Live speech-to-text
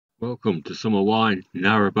Welcome to Summer Wine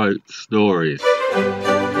Narrowboat Stories.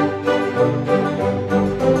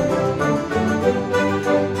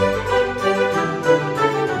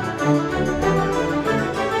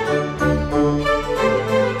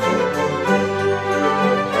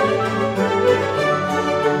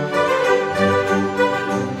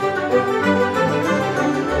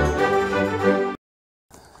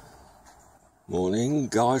 Morning,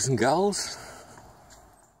 guys and gals.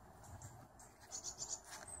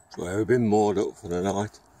 Where we've been moored up for the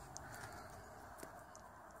night.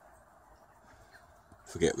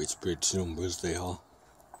 Forget which bridge numbers they are.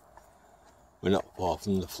 We're not far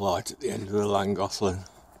from the flight at the end of the llangollen.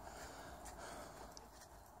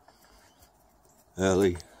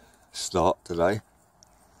 Early start today.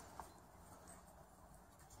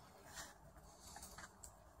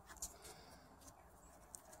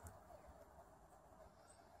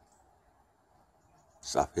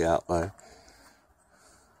 Sappy out there.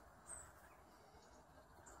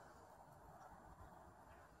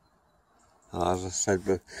 As I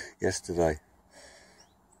said yesterday,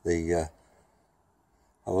 have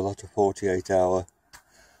a lot of 48-hour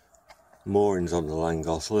moorings on the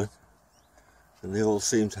llangollen, and they all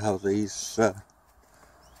seem to have these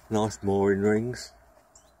nice mooring rings.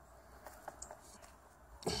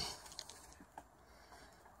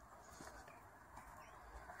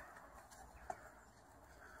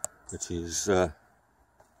 Which is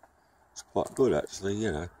it's quite good actually,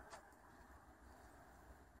 you know.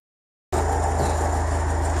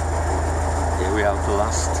 Here we have the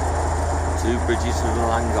last two bridges of the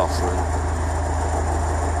llangollen.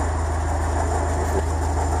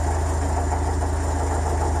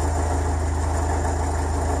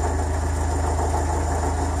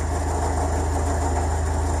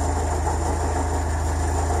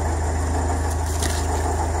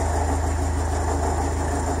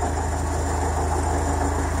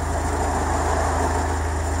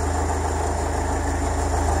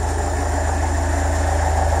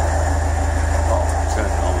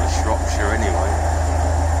 Shropshie anyway.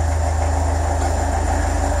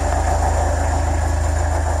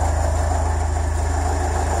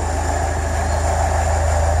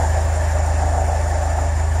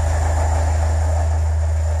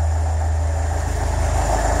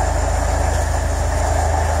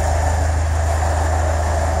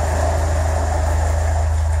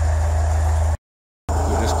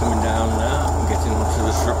 We're just coming down now and getting onto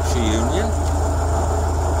the Shropshie Union.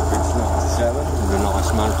 Bridge number 7, and the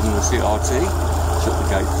nice man from the CRT shut the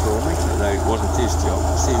gate for me, although it wasn't his job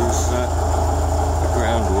because he was a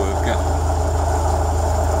ground worker.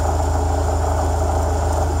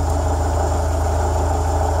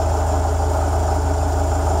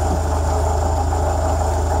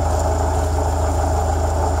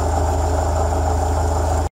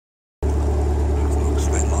 Looks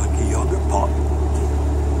a bit like a yogurt pot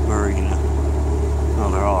marina.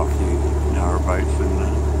 Well, there are a few narrowboats in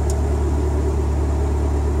there.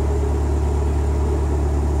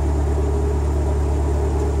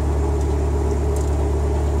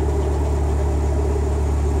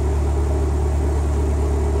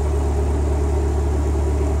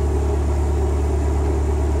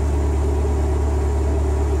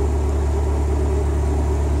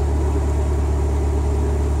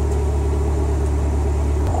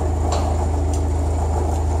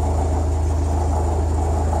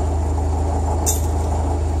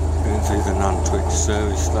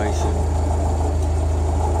 Service station.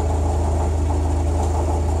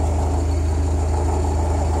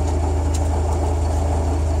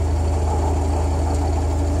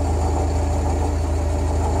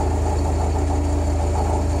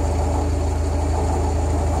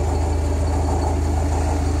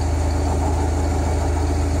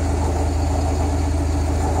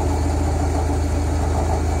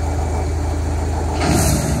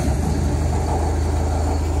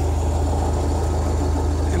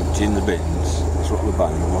 In the bins, that's what the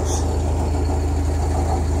ban was.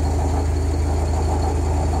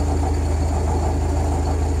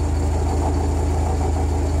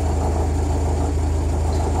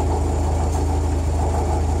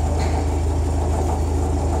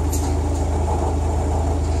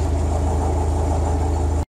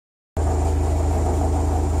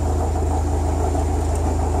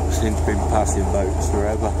 Seems to be passing boats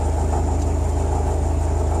forever.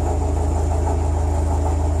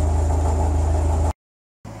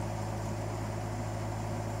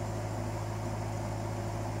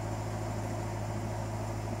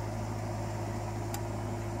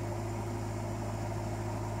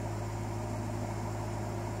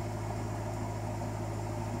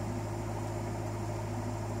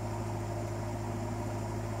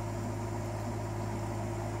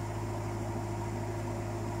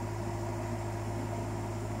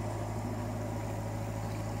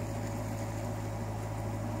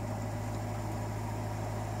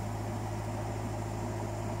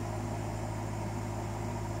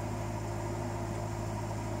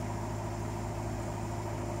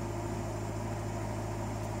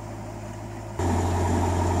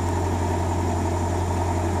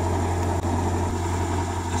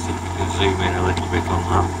 zoom in a little bit on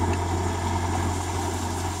that.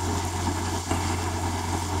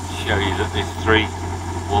 Show you that there's 3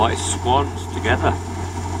 white swans together.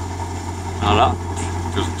 Now that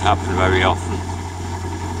doesn't happen very often.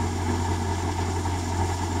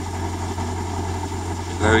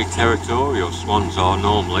 Very territorial, swans are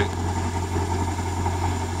normally.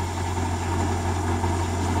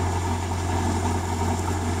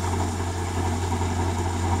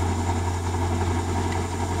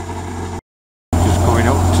 Just coming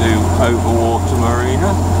up to Overwater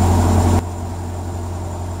Marina.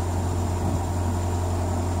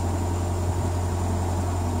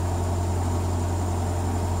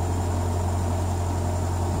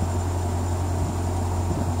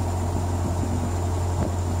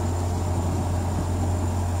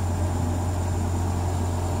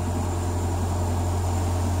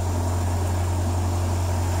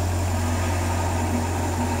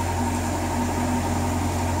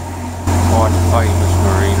 Quite a famous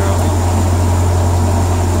marina, I think.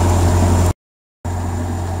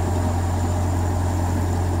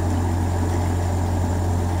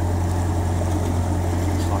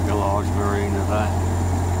 Looks like a large marina there.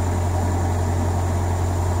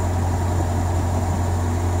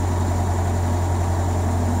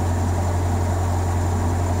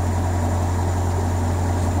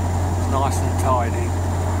 It's nice and tidy.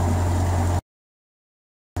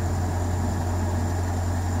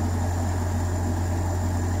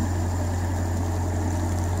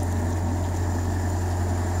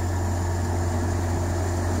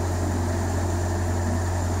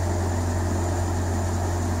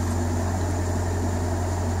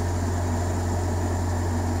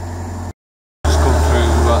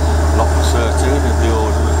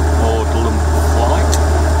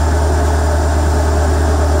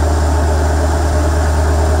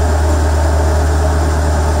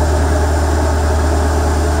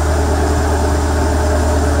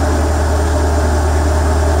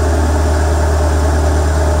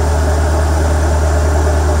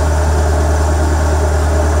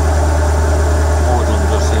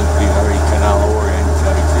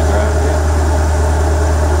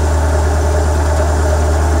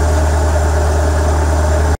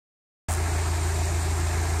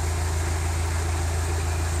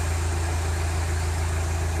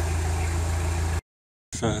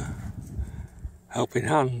 Helping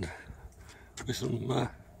hand with some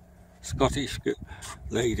Scottish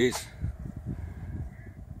ladies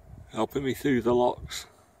helping me through the locks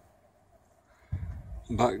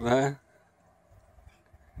back there.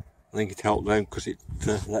 I think it helped them because it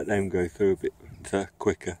let them go through a bit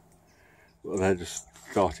quicker, but they're just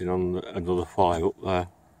starting on another 5 up there.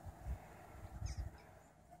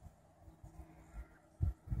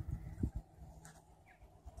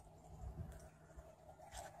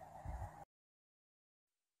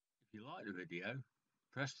 If you like the video,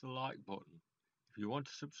 press the like button. If you want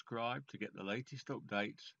to subscribe to get the latest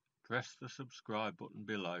updates, press the subscribe button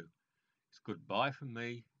below. It's goodbye from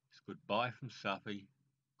me, it's goodbye from Safi,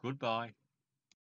 goodbye.